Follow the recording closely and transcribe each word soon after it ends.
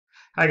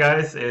Hi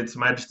guys, it's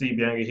Majesty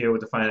ibianga here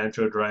with the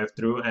Financial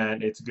Drive-Thru,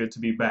 and it's good to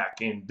be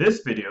back. In this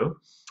video,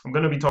 I'm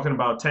going to be talking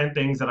about 10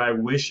 things that I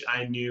wish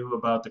I knew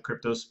about the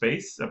crypto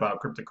space,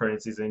 about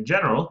cryptocurrencies in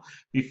general,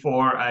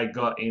 before I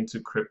got into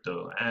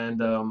crypto. And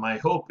my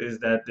hope is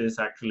that this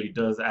actually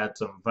does add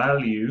some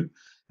value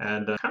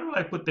and kind of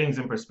like put things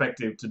in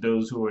perspective to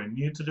those who are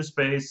new to the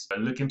space,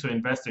 looking to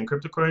invest in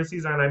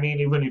cryptocurrencies. And I mean,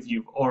 even if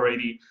you've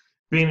already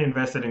been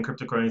invested in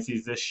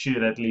cryptocurrencies, this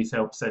should at least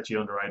help set you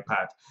on the right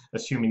path,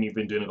 assuming you've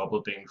been doing a couple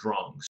of things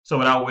wrong. So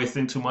without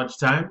wasting too much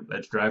time,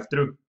 let's drive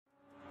through.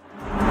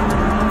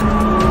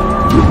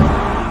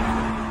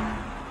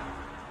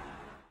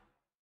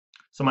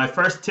 So my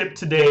first tip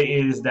today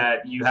is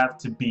that you have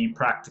to be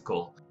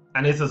practical.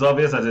 And it's as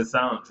obvious as it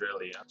sounds,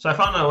 really. So I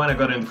found out when I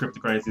got into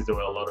cryptocurrencies, there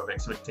were a lot of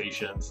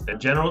expectations. The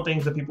general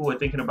things that people were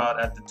thinking about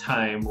at the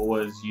time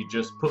was you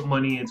just put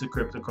money into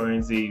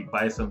cryptocurrency,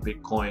 buy some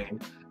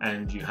Bitcoin,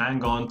 and you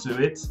hang on to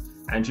it,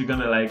 and you're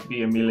gonna like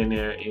be a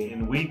millionaire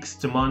in weeks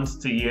to months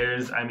to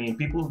years. I mean,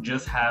 people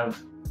just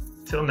have,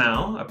 till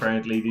now,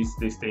 apparently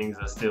these things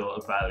are still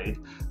valid,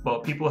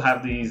 but people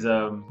have these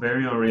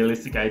very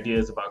unrealistic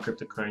ideas about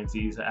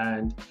cryptocurrencies,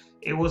 and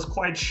it was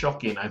quite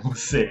shocking, I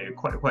must say,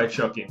 quite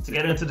shocking to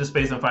get into the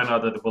space and find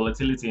out that the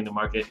volatility in the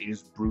market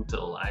is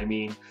brutal. I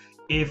mean,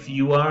 if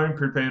you aren't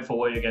prepared for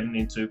what you're getting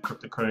into,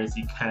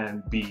 cryptocurrency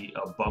can be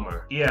a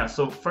bummer. Yeah,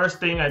 so first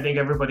thing, I think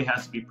everybody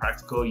has to be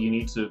practical. You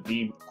need to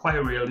be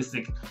quite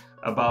realistic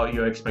about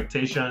your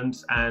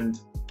expectations and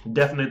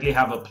definitely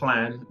have a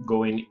plan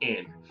going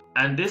in.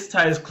 And this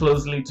ties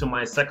closely to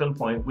my second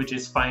point, which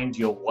is find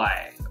your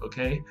why,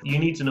 okay? You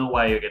need to know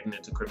why you're getting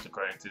into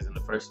cryptocurrencies in the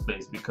first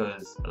place,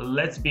 because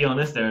let's be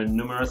honest, there are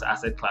numerous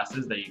asset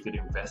classes that you could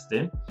invest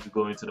in. You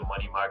go into the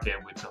money market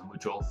with some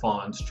mutual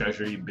funds,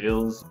 treasury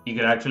bills. You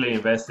could actually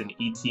invest in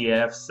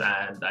ETFs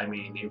and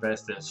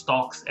invest in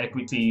stocks,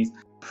 equities,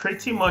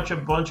 pretty much a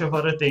bunch of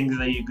other things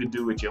that you could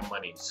do with your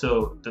money.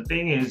 So the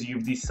thing is,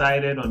 you've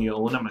decided on your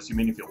own, I'm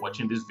assuming if you're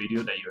watching this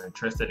video, that you're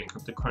interested in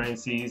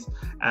cryptocurrencies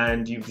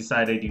and you've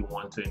decided you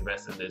want to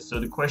invest in this. So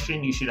the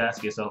question you should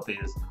ask yourself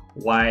is,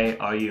 why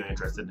are you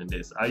interested in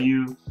this? Are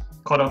you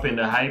caught up in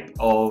the hype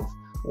of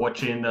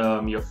watching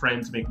your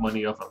friends make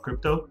money off of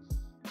crypto?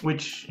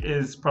 Which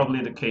is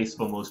probably the case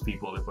for most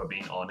people, if we're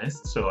being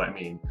honest. So I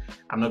mean,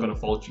 I'm not going to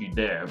fault you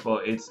there,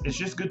 but it's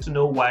just good to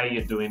know why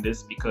you're doing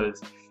this,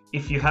 because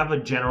if you have a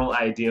general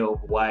idea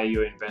of why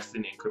you're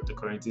investing in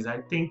cryptocurrencies,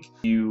 I think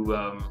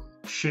you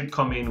should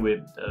come in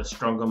with a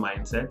stronger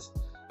mindset.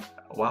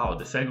 Wow,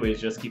 the segues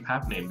just keep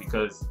happening,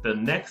 because the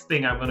next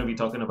thing I'm going to be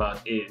talking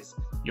about is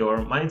your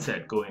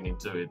mindset going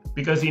into it,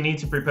 because you need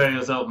to prepare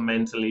yourself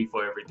mentally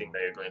for everything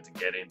that you're going to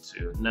get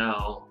into.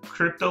 Now,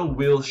 crypto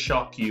will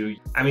shock you.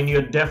 I mean,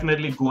 you're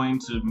definitely going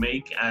to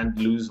make and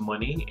lose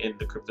money in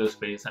the crypto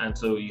space, and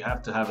so you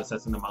have to have a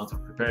certain amount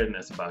of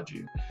preparedness about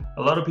you.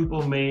 A lot of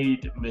people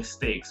made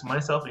mistakes,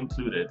 myself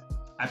included.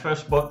 I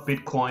first bought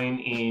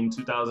Bitcoin in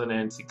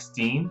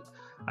 2016.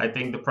 I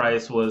think the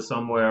price was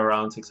somewhere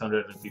around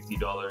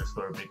 $650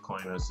 for a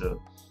Bitcoin or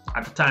so.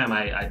 At the time,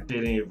 I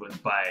didn't even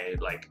buy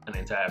like an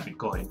entire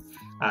Bitcoin.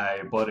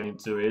 I bought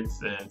into it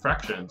in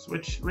fractions,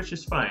 which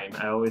is fine.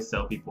 I always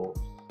tell people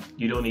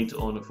you don't need to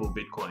own a full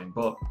Bitcoin,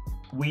 but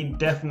we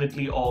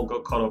definitely all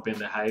got caught up in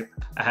the hype.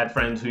 I had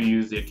friends who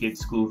used their kids'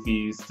 school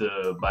fees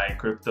to buy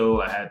crypto.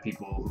 I had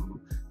people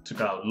who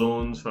took out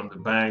loans from the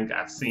bank.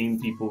 I've seen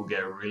people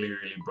get really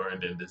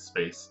burned in this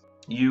space.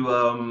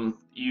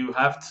 You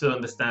have to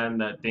understand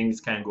that things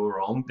can go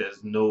wrong.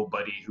 There's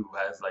nobody who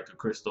has like a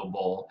crystal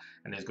ball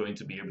and is going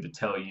to be able to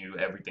tell you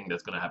everything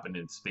that's going to happen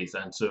in space.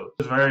 And so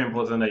it's very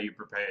important that you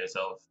prepare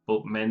yourself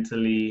both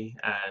mentally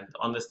and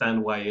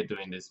understand why you're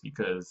doing this,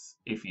 because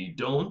if you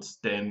don't,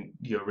 then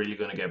you're really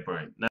going to get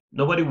burned. Now,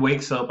 nobody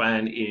wakes up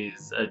and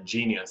is a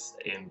genius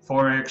in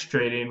forex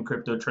trading,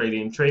 crypto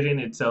trading. Trading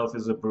itself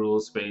is a brutal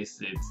space.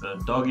 It's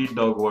a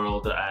dog-eat-dog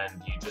world,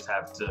 and you just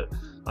have to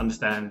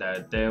understand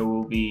that there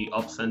will be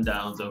ups and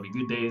downs. There'll be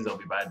good days, there'll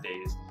be bad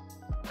days.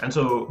 And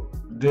so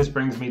this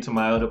brings me to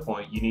my other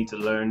point. You need to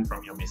learn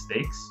from your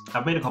mistakes.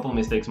 I've made a couple of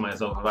mistakes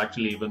myself. I've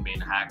actually even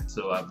been hacked,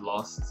 so I've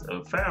lost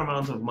a fair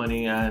amount of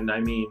money. And I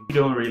mean, you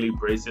don't really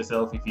brace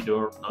yourself if you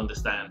don't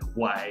understand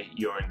why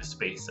you're in the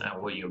space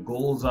and what your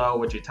goals are,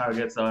 what your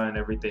targets are, and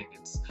everything.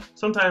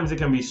 Sometimes it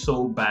can be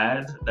so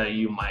bad that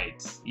you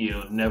might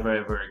never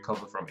ever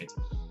recover from it.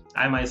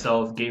 I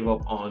myself gave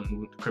up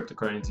on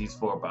cryptocurrencies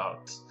for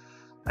about,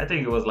 I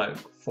think it was like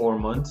 4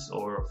 months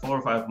or 4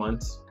 or 5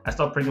 months. I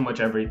stopped pretty much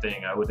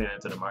everything. I wouldn't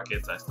enter the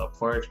markets. I stopped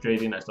forex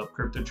trading. I stopped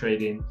crypto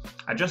trading.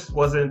 I just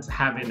wasn't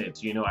having it.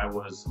 I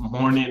was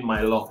mourning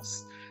my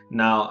loss.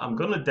 Now, I'm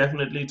going to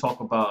definitely talk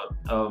about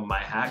my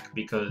hack,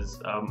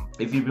 because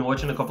if you've been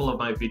watching a couple of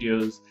my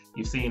videos,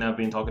 you've seen I've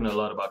been talking a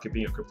lot about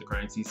keeping your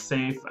cryptocurrency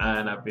safe,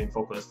 and I've been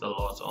focused a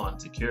lot on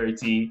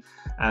security.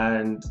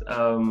 And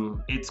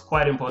it's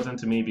quite important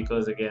to me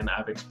because, again,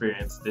 I've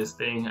experienced this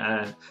thing,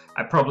 and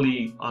I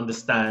probably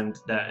understand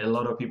that a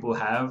lot of people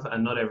have,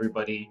 and not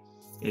everybody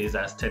is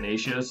as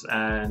tenacious,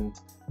 and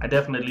I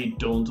definitely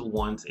don't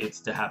want it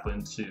to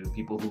happen to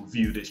people who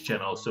view this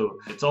channel. So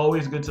it's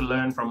always good to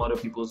learn from other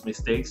people's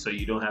mistakes so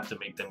you don't have to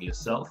make them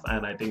yourself,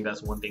 and I think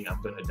that's one thing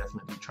I'm going to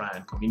definitely try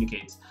and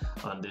communicate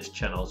on this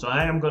channel. So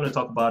I am going to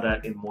talk about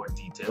that in more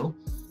detail.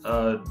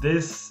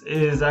 This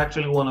is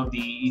actually one of the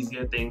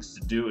easier things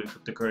to do in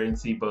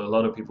cryptocurrency, but a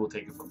lot of people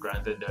take it for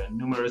granted. There are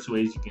numerous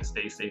ways you can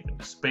stay safe in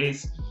the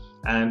space,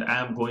 and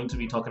I'm going to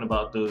be talking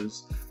about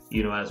those,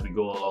 you know, as we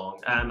go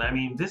along. And I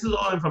mean, this is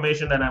all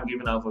information that I'm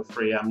giving out for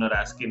free. I'm not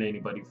asking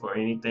anybody for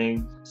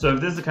anything. So if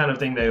this is the kind of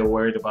thing that you're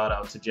worried about,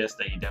 I would suggest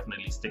that you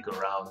definitely stick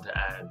around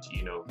and,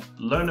 you know,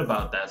 learn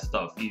about that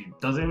stuff. It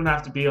doesn't even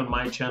have to be on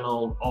my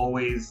channel.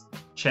 Always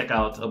check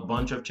out a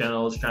bunch of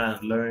channels, try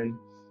and learn.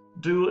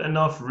 Do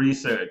enough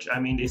research. I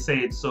mean, they say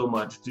it so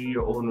much. Do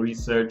your own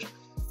research.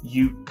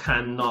 You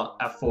cannot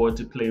afford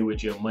to play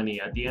with your money.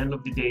 At the end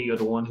of the day, you're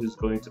the one who's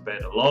going to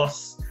bear the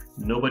loss.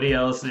 Nobody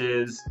else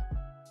is.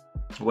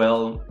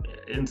 Well,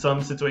 in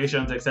some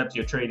situations, except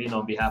you're trading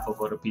on behalf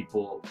of other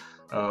people,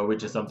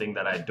 which is something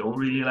that I don't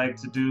really like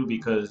to do,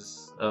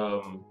 because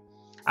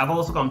I've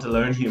also come to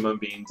learn human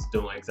beings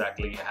don't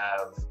exactly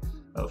have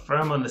a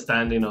firm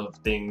understanding of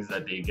things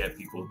that they get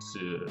people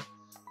to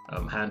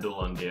handle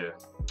on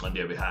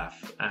their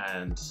behalf,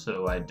 and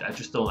so I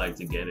just don't like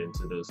to get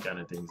into those kind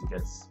of things.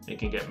 It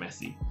can get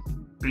messy.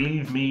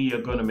 Believe me,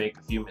 you're gonna make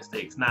a few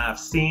mistakes. Now, I've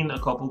seen a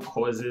couple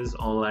courses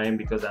online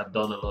because I've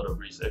done a lot of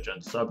research on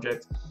the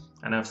subject,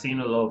 and I've seen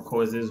a lot of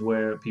courses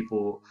where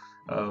people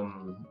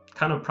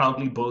kind of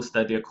proudly boast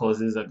that their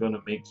courses are going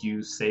to make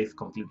you safe,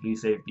 completely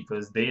safe,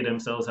 because they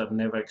themselves have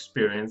never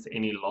experienced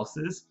any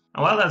losses.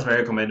 And while that's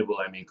very commendable,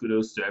 I mean,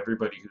 kudos to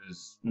everybody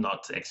who's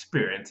not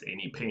experienced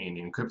any pain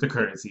in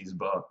cryptocurrencies,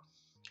 but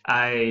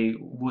I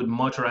would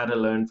much rather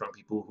learn from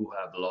people who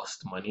have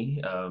lost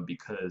money,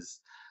 because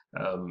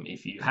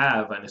if you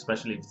have, and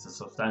especially if it's a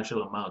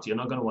substantial amount, you're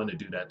not going to want to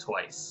do that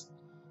twice.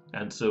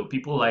 And so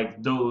people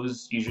like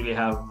those usually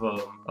have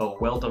a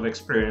wealth of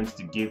experience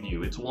to give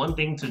you. It's one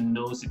thing to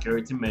know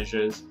security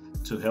measures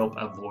to help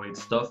avoid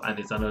stuff, and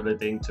it's another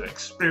thing to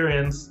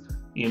experience,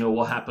 you know,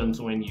 what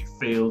happens when you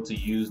fail to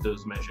use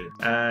those measures.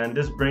 And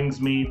this brings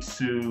me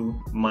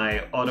to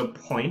my other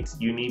point.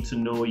 You need to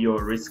know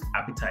your risk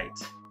appetite.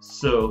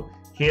 So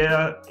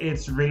here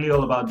it's really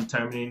all about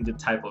determining the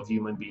type of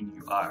human being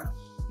you are.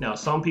 Now,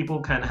 some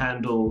people can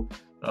handle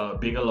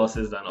bigger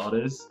losses than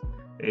others.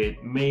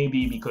 It may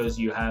be because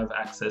you have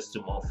access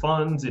to more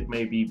funds. It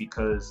may be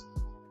because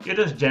you're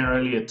just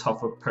generally a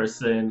tougher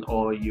person,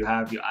 or you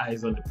have your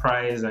eyes on the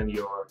prize and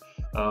you're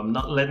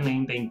not letting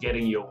anything get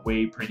in your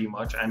way pretty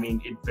much. I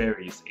mean, it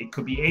varies. It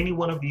could be any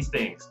one of these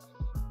things.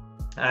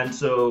 And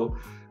so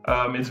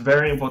it's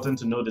very important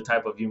to know the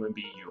type of human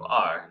being you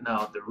are.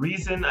 Now, the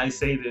reason I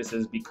say this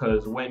is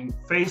because when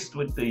faced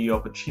with the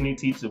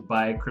opportunity to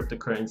buy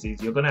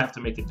cryptocurrencies, you're going to have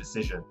to make a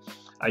decision.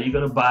 Are you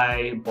going to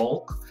buy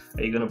bulk?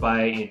 Are you going to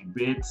buy in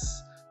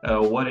bits?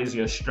 What is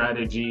your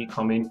strategy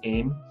coming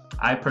in?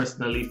 I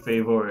personally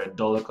favor a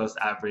dollar cost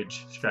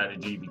average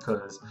strategy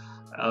because,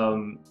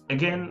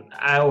 again,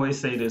 I always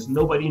say this: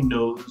 nobody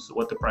knows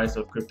what the price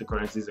of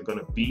cryptocurrencies are going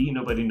to be.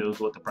 Nobody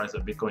knows what the price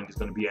of Bitcoin is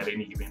going to be at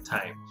any given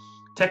time.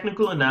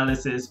 Technical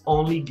analysis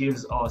only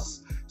gives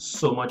us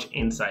so much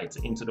insight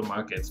into the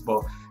markets,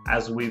 but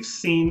as we've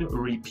seen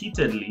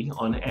repeatedly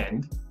on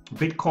end,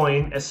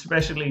 Bitcoin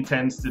especially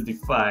tends to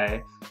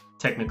defy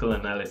technical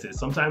analysis,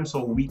 sometimes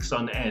for weeks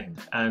on end.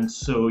 And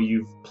so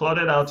you've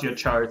plotted out your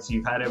charts,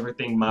 you've had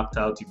everything mapped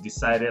out, you've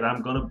decided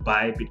I'm going to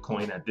buy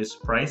Bitcoin at this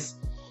price,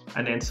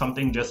 and then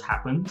something just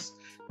happens.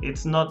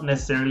 It's not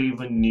necessarily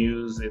even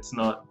news.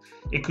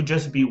 It could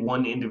just be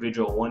one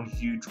individual, one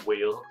huge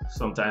whale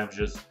sometimes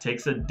just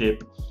takes a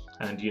dip,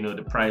 and you know,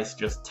 the price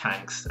just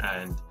tanks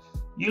and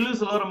you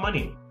lose a lot of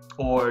money,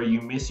 or you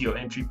miss your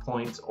entry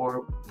point,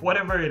 or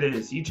whatever it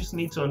is. You just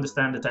need to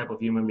understand the type of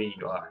human being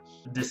you are.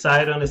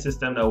 Decide on a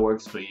system that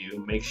works for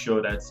you. Make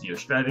sure that's your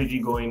strategy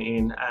going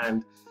in.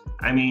 And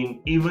I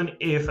mean, even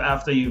if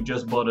after you've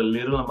just bought a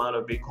little amount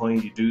of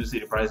Bitcoin, you do see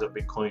the price of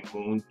Bitcoin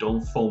boom,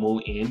 don't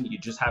FOMO in. You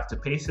just have to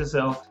pace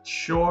yourself.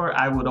 Sure,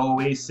 I would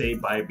always say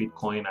buy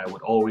Bitcoin. I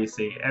would always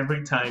say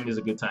every time is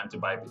a good time to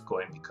buy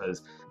Bitcoin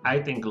because I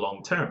think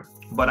long term.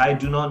 But I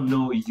do not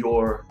know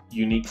your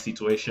unique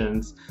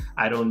situations.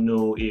 I don't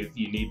know if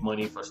you need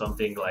money for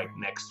something like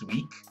next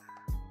week.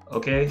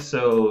 Okay,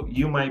 so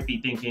you might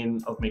be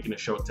thinking of making a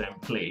short-term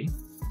play.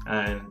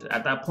 And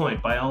at that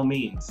point, by all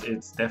means,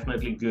 it's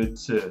definitely good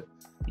to,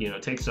 you know,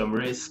 take some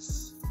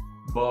risks,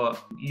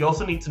 but you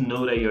also need to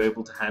know that you're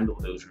able to handle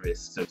those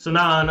risks. So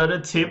now another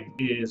tip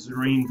is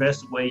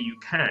reinvest where you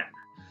can.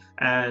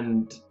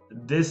 And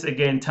this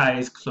again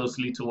ties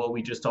closely to what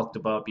we just talked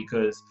about,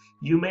 because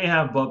you may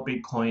have bought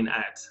Bitcoin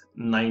at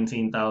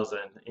 19,000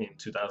 in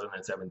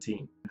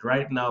 2017.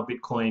 Right now,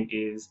 Bitcoin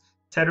is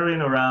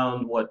tethering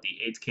around what, the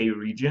 8K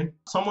region.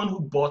 Someone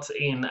who bought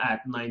in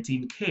at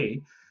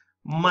 19K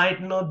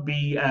might not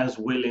be as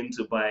willing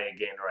to buy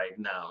again right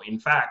now. In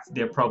fact,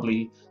 they're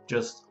probably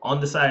just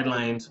on the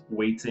sidelines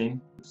waiting.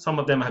 Some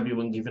of them have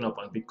even given up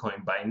on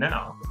Bitcoin by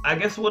now. I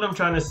guess what I'm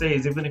trying to say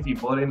is, even if you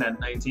bought in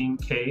at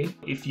 19K,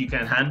 if you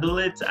can handle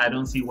it, I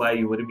don't see why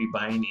you wouldn't be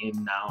buying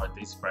in now at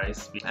this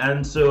price.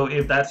 And so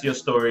if that's your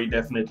story,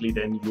 definitely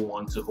then you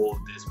want to hold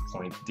this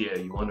point there.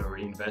 You want to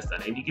reinvest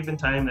at any given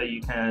time that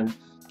you can.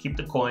 Keep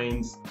the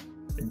coins,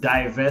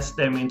 divest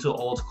them into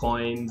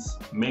altcoins,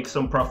 make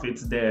some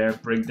profits there,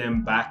 bring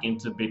them back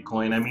into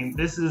Bitcoin. I mean,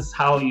 this is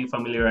how you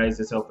familiarize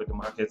yourself with the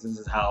markets. This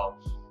is how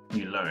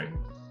you learn.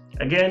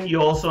 Again, you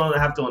also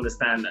have to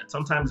understand that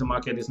sometimes the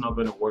market is not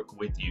going to work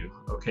with you.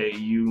 Okay,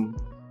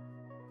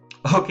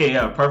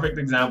 perfect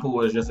example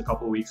was just a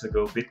couple weeks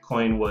ago.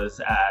 Bitcoin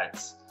was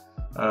at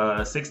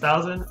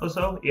 6,000 or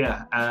so,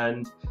 yeah,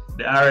 and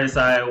the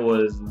RSI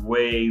was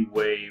way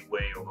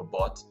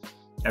overbought.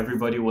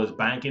 Everybody was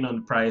banking on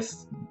the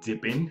price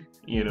dipping.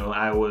 You know,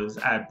 I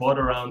bought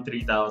around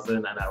 3,000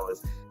 and I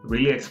was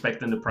really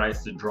expecting the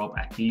price to drop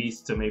at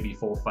least to maybe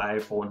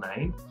 4.5,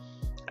 4.9.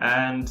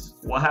 And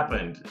what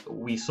happened?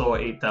 We saw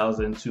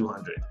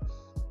 8,200,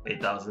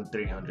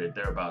 8,300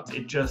 thereabouts.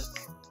 It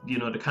just, you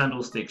know, the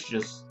candlesticks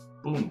just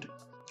boomed.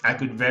 I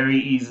could very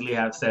easily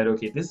have said,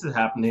 okay, this is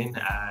happening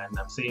and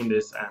I'm seeing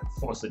this, and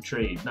force a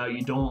trade. Now,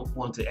 you don't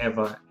want to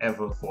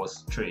ever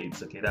force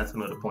trades. Okay, that's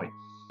another point.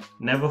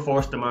 Never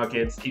force the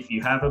markets. If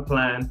you have a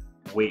plan,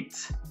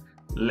 wait.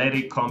 Let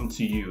it come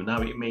to you.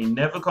 Now, it may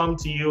never come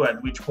to you,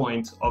 at which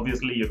point,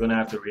 obviously, you're going to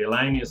have to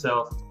realign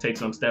yourself, take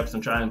some steps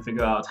and try and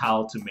figure out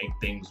how to make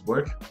things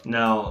work.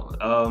 Now,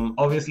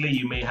 obviously,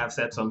 you may have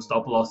set some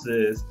stop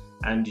losses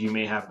and you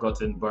may have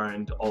gotten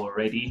burned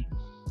already.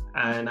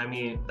 And I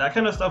mean, that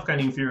kind of stuff can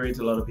infuriate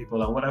a lot of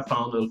people. And what I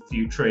found a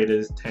few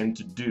traders tend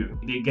to do,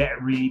 they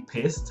get really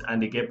pissed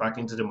and they get back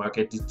into the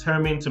market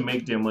determined to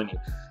make their money.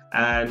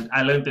 And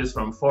I learned this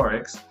from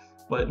forex,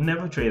 but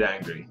never trade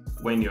angry.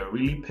 When you're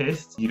really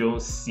pissed, you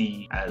don't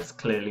see as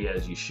clearly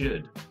as you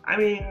should. I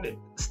mean,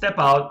 step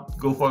out,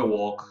 go for a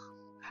walk,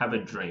 have a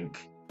drink,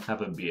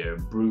 have a beer,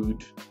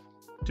 brood,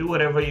 do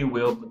whatever you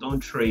will, but don't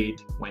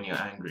trade when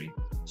you're angry.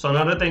 So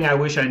another thing I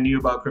wish I knew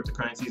about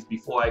cryptocurrencies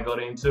before I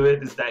got into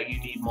it is that you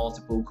need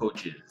multiple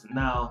coaches.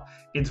 Now,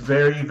 it's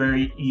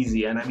very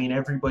easy, and I mean,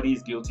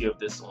 everybody's guilty of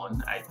this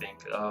one, I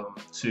think,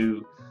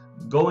 to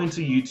go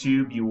into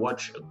YouTube, you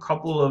watch a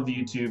couple of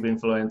YouTube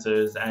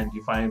influencers and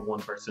you find one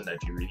person that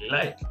you really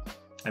like.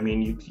 I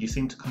mean, you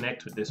seem to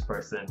connect with this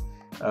person.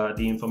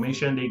 The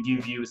information they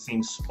give you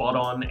seems spot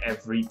on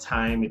every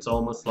time. It's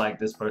almost like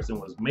this person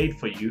was made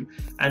for you,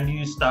 and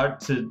you start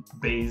to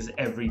base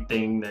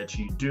everything that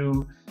you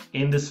do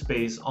in the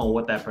space on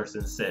what that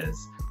person says.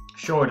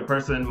 Sure, the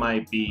person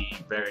might be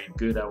very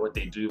good at what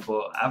they do,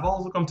 but I've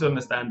also come to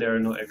understand there are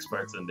no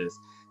experts in this.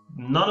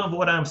 None of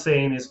what I'm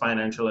saying is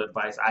financial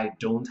advice. I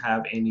don't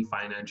have any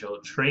financial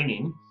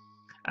training.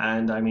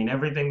 And I mean,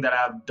 everything that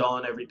I've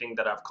done, everything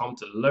that I've come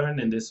to learn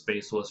in this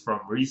space was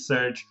from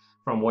research,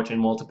 from watching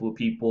multiple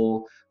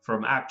people,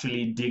 from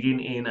actually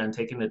digging in and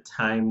taking the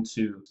time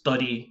to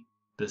study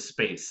the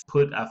space.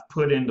 I've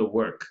put in the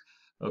work.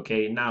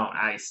 Okay, now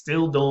I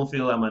still don't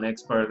feel I'm an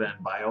expert,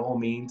 and by all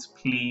means,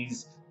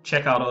 please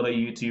check out other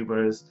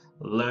YouTubers,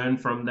 learn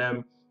from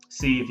them.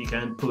 See if you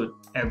can put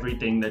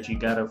everything that you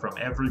gather from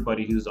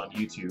everybody who's on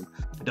YouTube.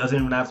 It doesn't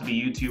even have to be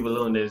YouTube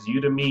alone. There's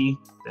Udemy,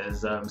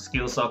 there's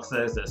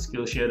skillsuccess, there's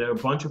skillshare. There are a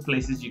bunch of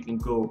places you can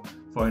go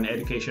for an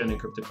education in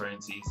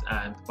cryptocurrencies,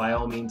 and by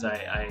all means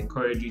I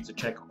encourage you to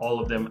check all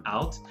of them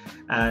out.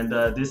 And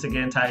this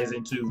again ties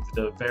into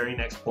the very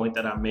next point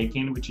that I'm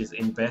making, which is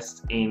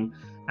invest in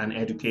an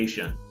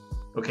education.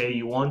 Okay,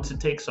 you want to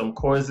take some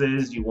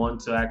courses, you want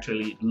to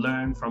actually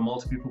learn from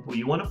multiple people,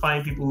 you want to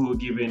find people who are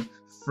giving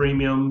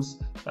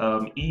freemiums,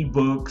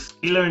 ebooks.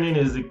 E-learning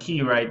is the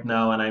key right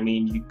now, and I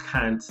mean, you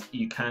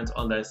can't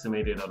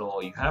underestimate it at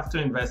all. You have to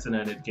invest in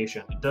an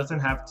education. It doesn't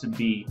have to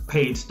be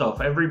paid stuff.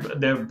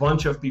 There are a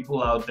bunch of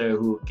people out there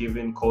who are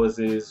giving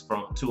courses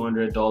from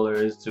 $200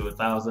 to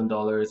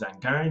 $1,000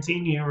 and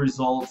guaranteeing you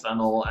results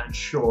and all, and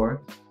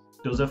sure,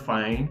 those are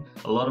fine.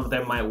 A lot of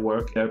them might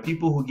work. There are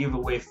people who give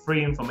away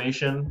free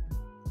information.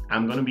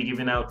 I'm going to be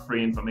giving out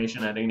free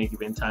information at any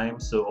given time.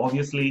 So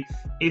obviously,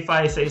 if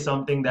I say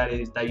something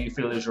that you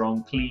feel is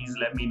wrong, please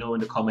let me know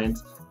in the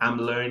comments. I'm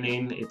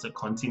learning. It's a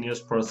continuous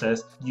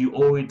process. You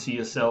owe it to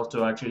yourself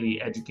to actually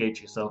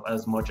educate yourself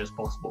as much as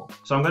possible.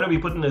 So I'm going to be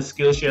putting a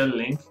Skillshare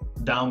link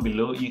down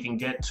below. You can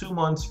get 2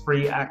 months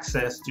free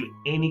access to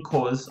any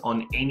course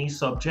on any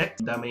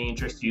subject that may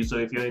interest you. So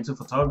if you're into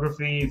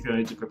photography, if you're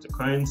into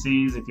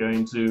cryptocurrencies, if you're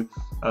into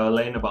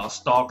learning about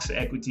stocks,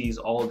 equities,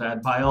 all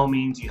that, by all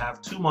means, you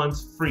have 2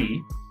 months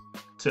free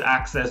to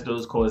access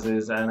those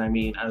courses. And I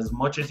mean, as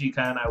much as you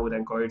can, I would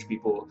encourage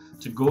people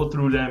to go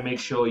through them. Make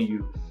sure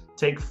you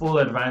take full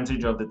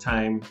advantage of the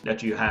time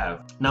that you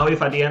have. Now,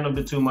 if at the end of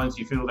the 2 months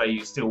you feel that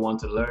you still want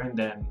to learn,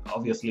 then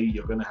obviously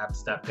you're going to have to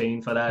start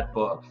paying for that.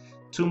 But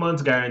 2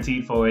 months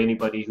guaranteed for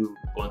anybody who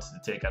wants to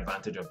take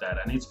advantage of that,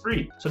 and it's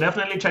free. So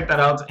definitely check that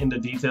out in the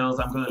details.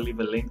 I'm going to leave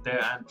a link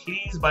there, and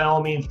please by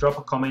all means drop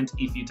a comment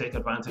if you take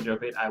advantage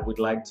of it. I would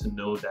like to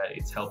know that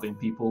it's helping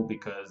people,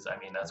 because I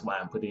mean that's why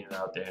I'm putting it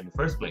out there in the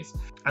first place.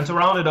 And to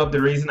round it up,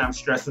 the reason I'm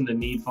stressing the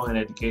need for an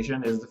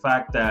education is the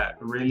fact that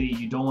really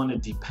you don't want to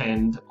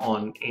depend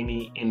on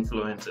any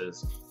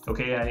influencers.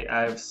 Okay,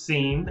 I've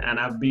seen and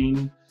I've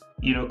been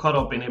caught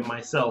up in it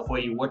myself,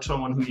 where you watch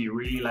someone who you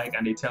really like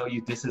and they tell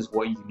you this is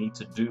what you need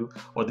to do,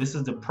 or this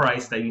is the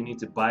price that you need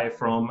to buy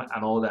from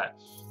and all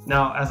that.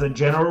 Now, as a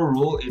general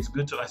rule, it's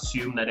good to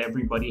assume that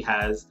everybody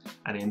has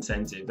an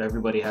incentive,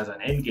 everybody has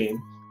an end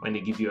game when they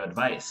give you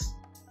advice.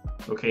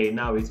 Okay,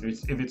 now if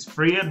it's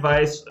free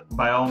advice,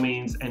 by all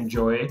means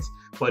enjoy it,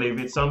 but if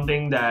it's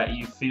something that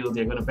you feel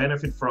they're going to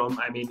benefit from,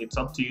 I mean, it's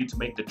up to you to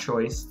make the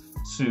choice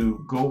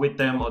to go with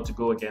them or to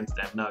go against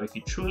them. Now, if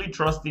you truly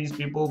trust these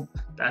people,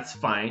 that's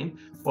fine,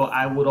 but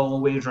I would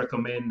always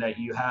recommend that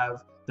you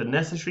have the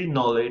necessary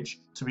knowledge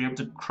to be able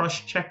to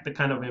cross-check the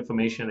kind of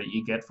information that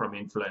you get from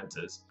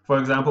influencers. For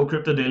example,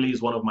 Crypto Daily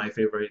is one of my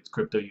favorite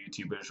crypto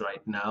YouTubers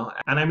right now.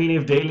 And I mean,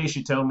 if Daily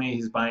should tell me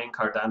he's buying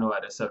Cardano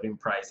at a certain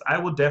price, I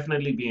would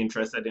definitely be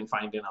interested in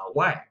finding out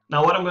why.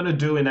 Now, what I'm going to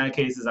do in that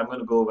case is I'm going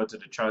to go over to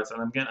the charts,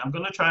 and I'm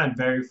going to try and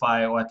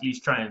verify, or at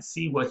least try and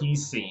see what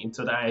he's seeing,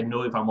 so that I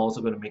know if I'm also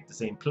going to make the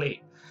same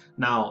play.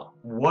 Now,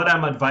 what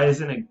I'm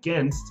advising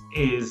against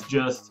is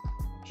just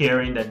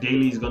hearing that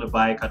Daily is going to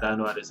buy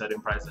Cardano at a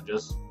certain price and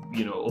just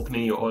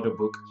opening your order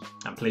book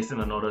and placing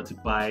an order to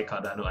buy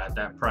Cardano at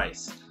that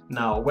price.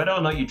 Now, whether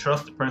or not you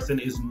trust the person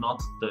is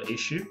not the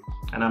issue,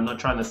 and I'm not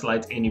trying to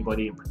slight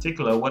anybody in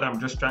particular. What I'm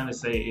just trying to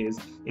say is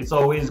it's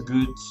always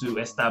good to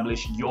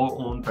establish your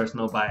own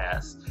personal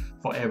bias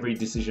for every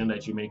decision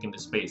that you make in the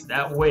space.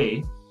 That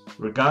way,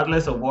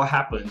 regardless of what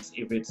happens,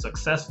 if it's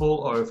successful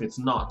or if it's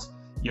not,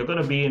 you're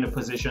going to be in a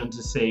position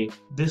to say,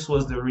 this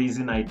was the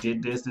reason I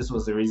did this, this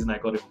was the reason I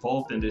got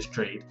involved in this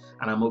trade,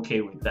 and I'm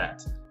okay with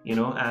that.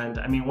 And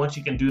I mean, once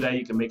you can do that,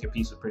 you can make a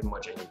piece with pretty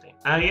much anything.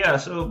 And yeah,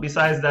 so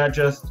besides that,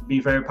 just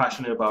be very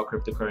passionate about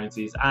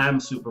cryptocurrencies. I'm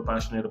super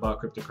passionate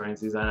about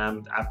cryptocurrencies,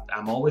 and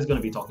I'm always going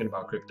to be talking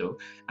about crypto.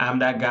 I'm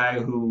that guy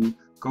who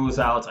goes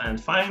out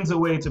and finds a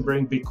way to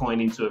bring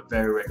Bitcoin into a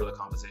very regular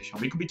conversation.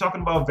 We could be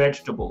talking about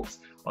vegetables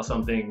or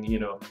something,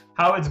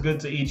 how it's good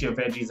to eat your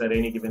veggies at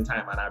any given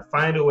time, and I'd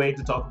find a way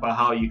to talk about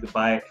how you could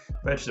buy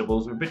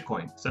vegetables with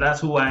Bitcoin. So that's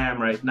who I am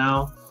right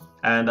now,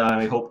 and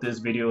I hope this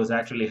video has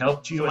actually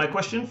helped you. So my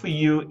question for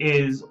you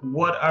is,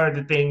 what are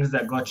the things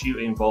that got you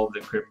involved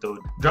in crypto?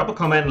 Drop a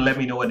comment and let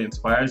me know what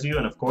inspires you,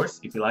 and of course,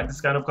 if you like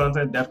this kind of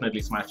content, definitely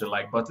smash the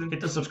like button,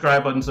 hit the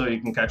subscribe button so you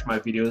can catch my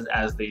videos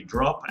as they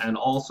drop, and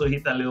also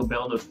hit that little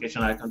bell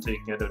notification icon so you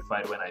can get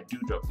notified when I do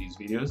drop these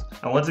videos.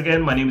 And once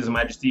again, my name is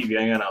Majesty,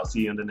 ibianga, and I'll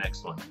see you in the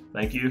next one.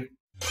 Thank you.